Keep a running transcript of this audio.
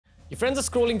Your friends are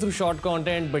scrolling through short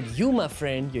content, but you, my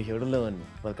friend, you're here to learn.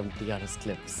 Welcome to TRS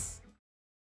Clips.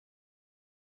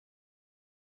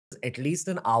 At least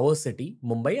in our city,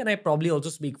 Mumbai, and I probably also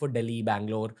speak for Delhi,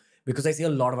 Bangalore, because I see a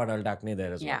lot of adult acne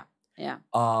there as well.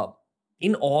 Yeah.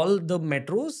 In all the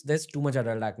metros, there's too much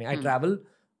adult acne. I travel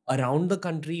around the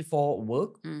country for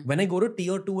work. When I go to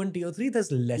tier 2 and tier 3,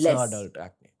 there's lesser adult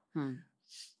acne.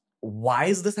 Why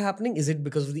is this happening? Is it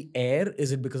because of the air?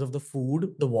 Is it because of the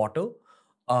food, the water?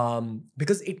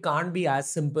 Because it can't be as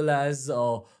simple as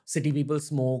city people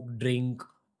smoke, drink,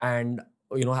 and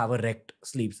have a wrecked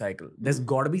sleep cycle. There's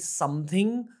got to be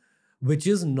something which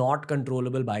is not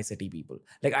controllable by city people.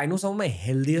 Like, I know some of my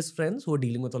healthiest friends who are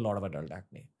dealing with a lot of adult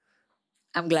acne.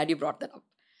 I'm glad you brought that up.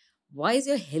 Why is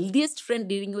your healthiest friend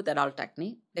dealing with adult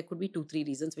acne? There could be 2-3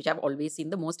 reasons, which I've always seen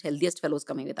the most healthiest fellows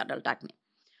coming with adult acne.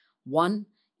 One,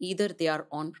 either they are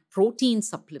on protein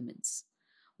supplements,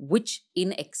 which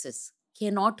in excess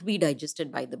cannot be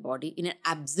digested by the body, in an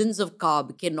absence of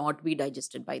carb cannot be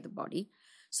digested by the body.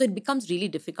 So it becomes really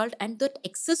difficult, and that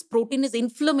excess protein is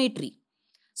inflammatory.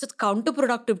 So it's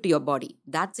counterproductive to your body.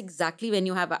 That's exactly when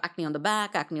you have acne on the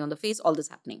back, acne on the face, all this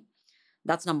happening.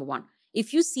 That's number one.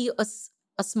 If you see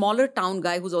a smaller town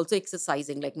guy who's also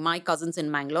exercising, like my cousins in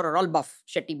Mangalore are all buff,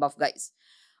 Shetty buff guys,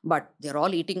 but they're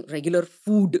all eating regular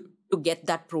food to get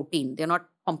that protein. They're not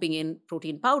pumping in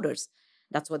protein powders.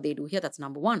 That's what they do here. That's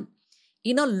number one.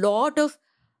 In a lot of,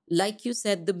 like you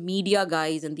said, the media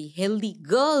guys and the healthy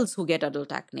girls who get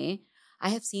adult acne, I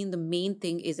have seen the main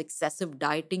thing is excessive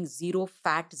dieting, zero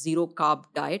fat, zero carb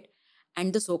diet,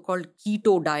 and the so-called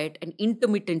keto diet and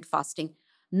intermittent fasting,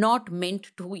 not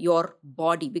meant to your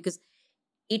body because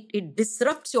it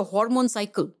disrupts your hormone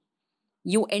cycle.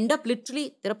 You end up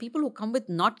literally, there are people who come with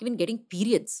not even getting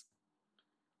periods.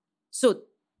 So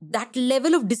that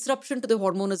level of disruption to the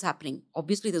hormone is happening.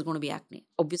 Obviously, there's going to be acne.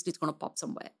 Obviously, it's going to pop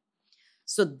somewhere.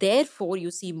 So therefore,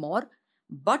 you see more.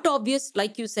 But obvious,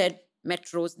 like you said,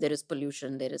 metros, there is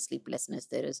pollution, there is sleeplessness,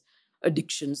 there is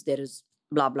addictions, there is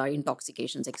blah, blah,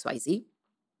 intoxications, XYZ.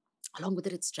 Along with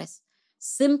it, it's stress.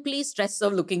 Simply stress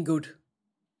of looking good.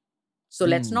 So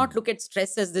let's not look at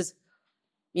stress as this,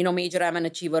 major I'm an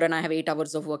achiever and I have 8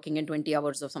 hours of working and 20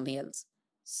 hours of something else.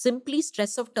 Simply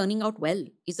stress of turning out well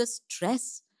is a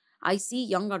stress. I see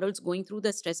young adults going through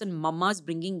the stress and mamas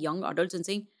bringing young adults and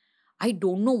saying, I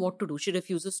don't know what to do. She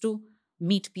refuses to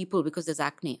meet people because there's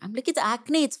acne. I'm like, it's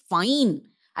acne. It's fine.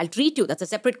 I'll treat you. That's a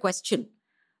separate question.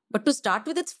 But to start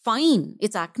with, it's fine.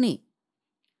 It's acne.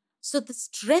 So the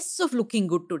stress of looking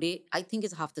good today, I think,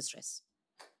 is half the stress.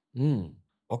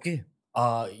 Okay.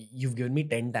 You've given me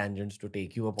 10 tangents to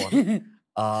take you upon.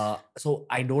 So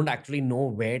I don't actually know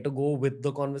where to go with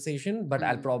the conversation, but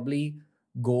I'll probably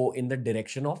go in the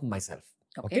direction of myself.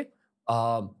 Okay.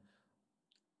 The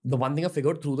one thing I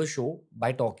figured through the show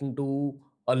by talking to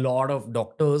a lot of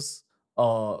doctors,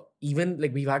 even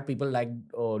like we've had people like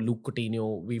Luke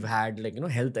Coutinho, we've had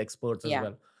health experts as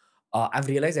well. I've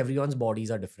realized everyone's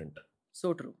bodies are different.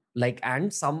 So true.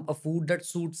 And a food that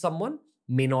suits someone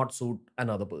may not suit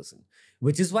another person,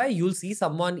 which is why you'll see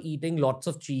someone eating lots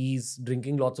of cheese,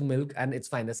 drinking lots of milk, and it's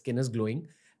fine, their skin is glowing.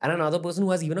 And another person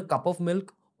who has even a cup of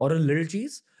milk or a little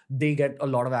cheese, they get a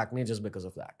lot of acne just because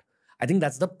of that. I think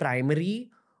that's the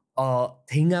primary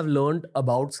thing I've learned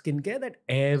about skincare, that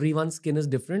everyone's skin is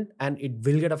different and it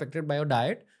will get affected by your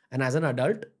diet. And as an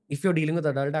adult, if you're dealing with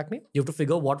adult acne, you have to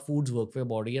figure what foods work for your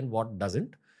body and what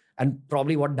doesn't, and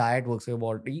probably what diet works for your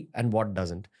body and what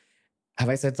doesn't. Have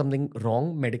I said something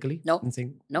wrong medically? No.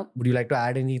 No. Would you like to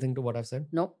add anything to what I've said?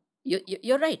 No.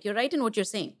 You're right. You're right in what you're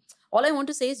saying. All I want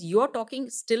to say is you're talking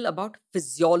still about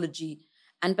physiology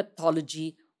and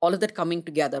pathology, all of that coming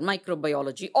together,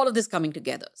 microbiology, all of this coming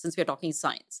together, since we're talking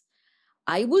science.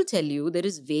 I will tell you there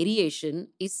is variation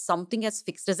is something as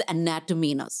fixed as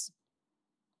anatomy in us.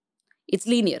 It's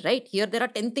linear, right? Here there are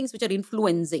 10 things which are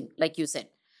influencing, like you said.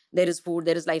 There is food,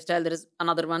 there is lifestyle, there is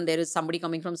another one, there is somebody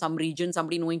coming from some region,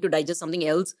 somebody knowing to digest something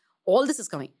else. All this is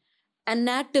coming.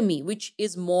 Anatomy, which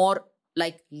is more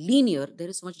like linear, there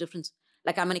is so much difference.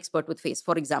 Like I'm an expert with face.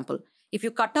 For example, if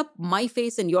you cut up my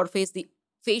face and your face, the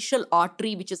facial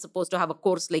artery, which is supposed to have a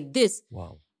course like this,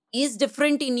 is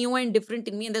different in you and different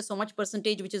in me. And there's so much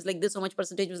percentage which is like this, so much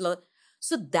percentage which is like.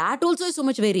 So that also is so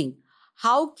much varying.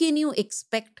 How can you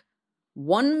expect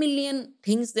 1 million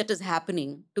things that is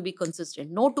happening to be consistent?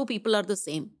 No two people are the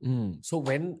same. So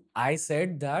when I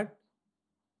said that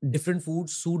different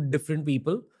foods suit different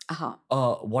people,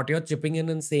 what you're chipping in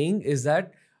and saying is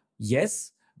that,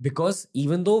 yes, because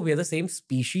even though we're the same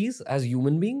species as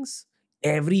human beings,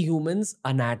 every human's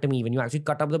anatomy, when you actually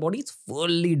cut up the body, it's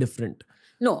fully different.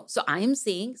 No, so I am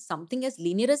saying something as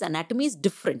linear as anatomy is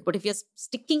different. But if you're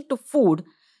sticking to food,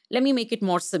 let me make it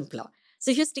more simpler. So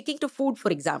if you're sticking to food,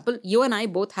 for example, you and I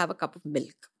both have a cup of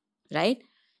milk, right?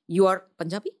 You are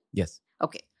Punjabi? Yes.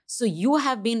 Okay. So you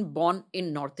have been born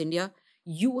in North India.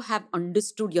 You have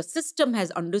understood, your system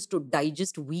has understood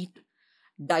digest wheat,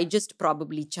 digest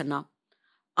probably chana.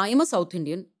 I am a South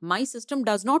Indian. My system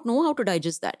does not know how to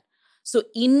digest that. So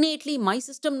innately, my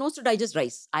system knows to digest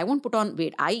rice. I won't put on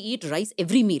weight. I eat rice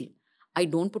every meal. I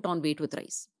don't put on weight with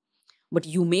rice. But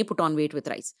you may put on weight with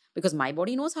rice because my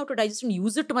body knows how to digest and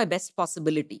use it to my best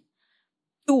possibility.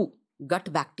 2,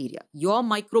 gut bacteria. Your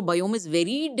microbiome is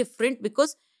very different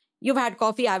because you've had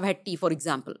coffee, I've had tea, for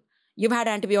example. You've had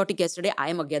antibiotic yesterday, I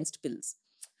am against pills.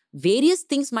 Various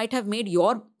things might have made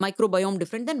your microbiome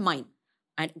different than mine.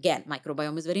 And again,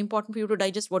 microbiome is very important for you to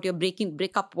digest what you're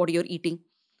break up what you're eating.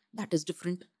 That is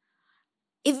different.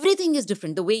 Everything is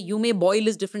different. The way you may boil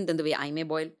is different than the way I may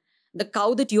boil. The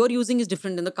cow that you're using is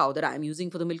different than the cow that I'm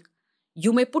using for the milk.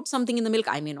 You may put something in the milk,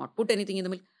 I may not put anything in the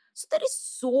milk. So there is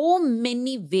so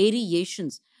many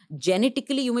variations.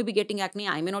 Genetically, you may be getting acne.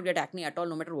 I may not get acne at all,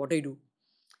 no matter what I do.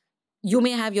 You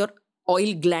may have your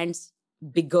oil glands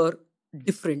bigger,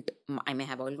 different. I may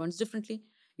have oil glands differently.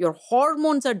 Your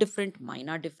hormones are different. Mine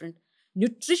are different.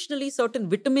 Nutritionally, certain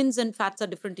vitamins and fats are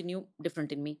different in you,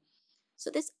 different in me. So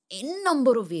there's n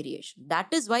number of variation. That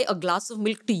is why a glass of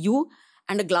milk to you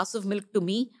and a glass of milk to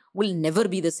me will never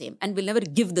be the same and will never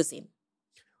give the same.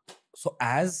 So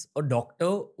as a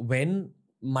doctor, when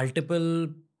multiple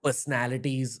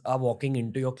personalities are walking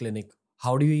into your clinic,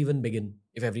 how do you even begin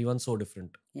if everyone's so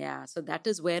different? Yeah, so that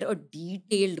is where a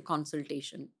detailed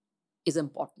consultation is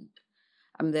important.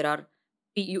 I mean,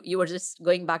 you were just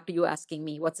going back to you asking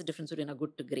me, what's the difference between a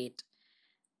good to great?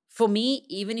 For me,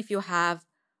 even if you have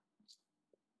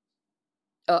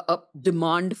a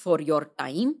demand for your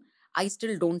time, I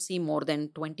still don't see more than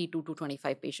 22 to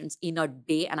 25 patients in a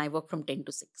day, and I work from 10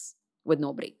 to 6 with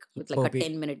no break, with like a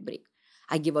 10-minute break.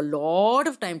 I give a lot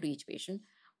of time to each patient.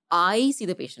 I see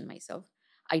the patient myself.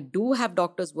 I do have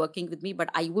doctors working with me, but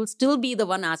I will still be the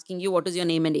one asking you, what is your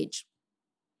name and age?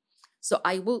 So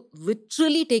I will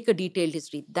literally take a detailed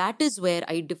history. That is where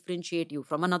I differentiate you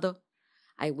from another.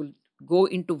 I will go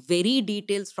into very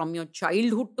details from your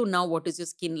childhood to now. What is your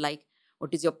skin like?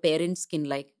 What is your parents' skin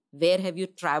like? Where have you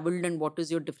traveled and what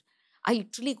is your I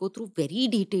literally go through very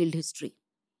detailed history.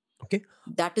 Okay.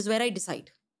 That is where I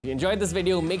decide. If you enjoyed this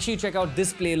video, make sure you check out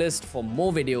this playlist for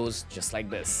more videos just like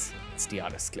this. It's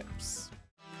TRS Clips.